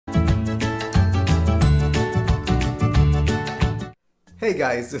Hey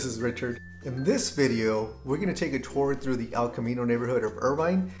guys, this is Richard. In this video, we're going to take a tour through the El Camino neighborhood of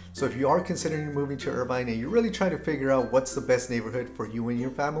Irvine. So if you are considering moving to Irvine and you're really trying to figure out what's the best neighborhood for you and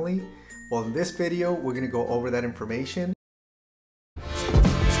your family, well, in this video, we're going to go over that information.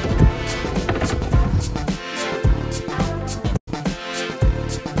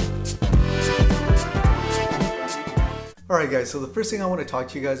 Alright guys, so the first thing I want to talk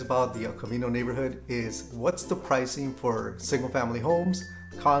to you guys about the El Camino neighborhood is what's the pricing for single family homes,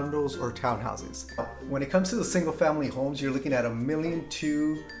 condos, or townhouses. When it comes to the single family homes, you're looking at $1.2 million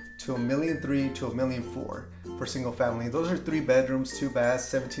to $1.3 million to $1.4 million for single family. Those are 3 bedrooms, 2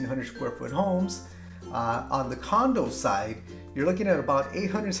 baths, 1,700 square foot homes. On the condo side, you're looking at about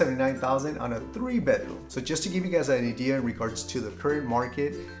 $879,000 on a 3 bedroom. So just to give you guys an idea in regards to the current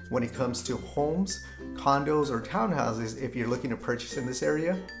market when it comes to homes, condos, or townhouses, if you're looking to purchase in this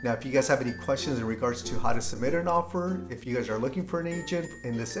area. Now, if you guys have any questions in regards to how to submit an offer, if you guys are looking for an agent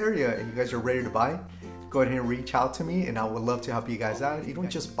in this area and you guys are ready to buy, go ahead and reach out to me and I would love to help you guys out. You don't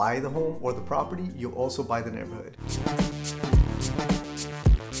just buy the home or the property, you also buy the neighborhood.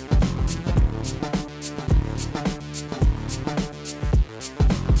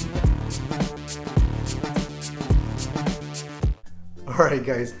 Alright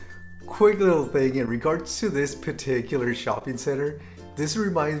guys, quick little thing in regards to this particular shopping center. This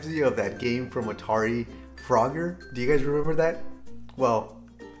reminds me of that game from Atari, Frogger. Do you guys remember that? Well,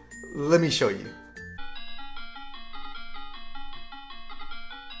 let me show you.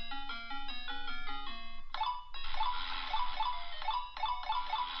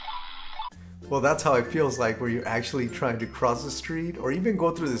 Well, that's how it feels like where you're actually trying to cross the street or even go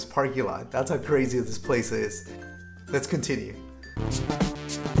through this parking lot. That's how crazy this place is. Let's continue.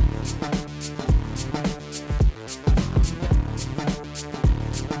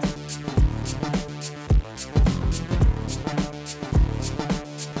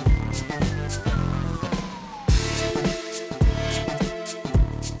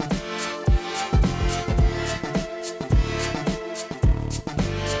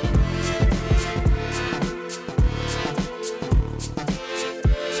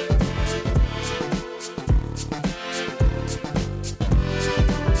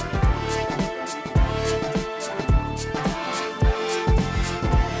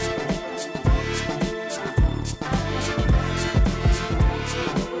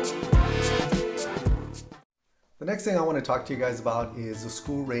 The next thing I want to talk to you guys about is the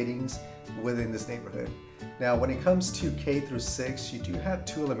school ratings within this neighborhood. Now, when it comes to K through 6, you do have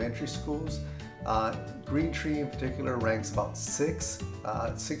 2 elementary schools. Green Tree in particular ranks about 6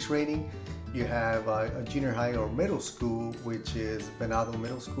 rating. You have a junior high or middle school, which is Venado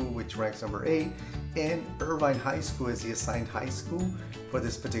Middle School, which ranks number 8. And Irvine High School is the assigned high school for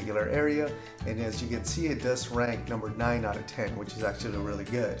this particular area. And as you can see, it does rank number 9 out of 10, which is actually really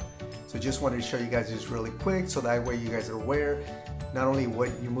good. So just wanted to show you guys this really quick so that way you guys are aware not only what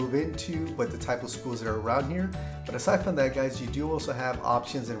you move into, but the type of schools that are around here. But aside from that, guys, you do also have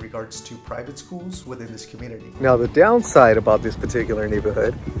options in regards to private schools within this community. Now, the downside about this particular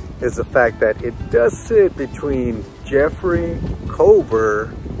neighborhood is the fact that it does sit between Jeffrey,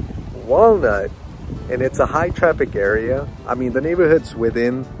 Culver, Walnut, and it's a high traffic area. I mean, the neighborhoods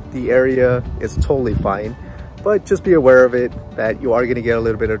within the area is totally fine, but just be aware of it that you are going to get a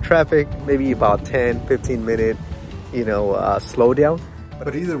little bit of traffic, maybe about 10-15 minute slow down.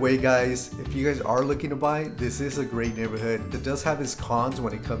 But either way, guys, if you guys are looking to buy, this is a great neighborhood. It does have its cons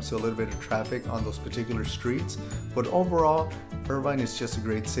when it comes to a little bit of traffic on those particular streets, but overall, Irvine is just a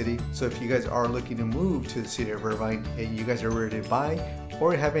great city. So if you guys are looking to move to the city of Irvine and you guys are ready to buy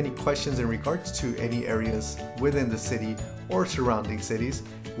or have any questions in regards to any areas within the city or surrounding cities,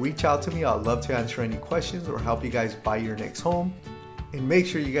 reach out to me. I'd love to answer any questions or help you guys buy your next home. And make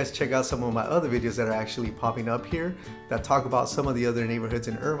sure you guys check out some of my other videos that are actually popping up here that talk about some of the other neighborhoods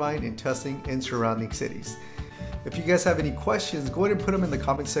in Irvine and Tustin and surrounding cities. If you guys have any questions, go ahead and put them in the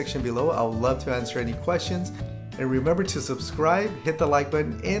comment section below. I would love to answer any questions. And remember to subscribe, hit the like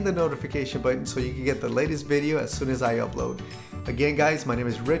button and the notification button so you can get the latest video as soon as I upload. Again, guys, my name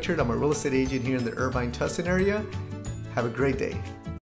is Richard. I'm a real estate agent here in the Irvine Tustin area. Have a great day.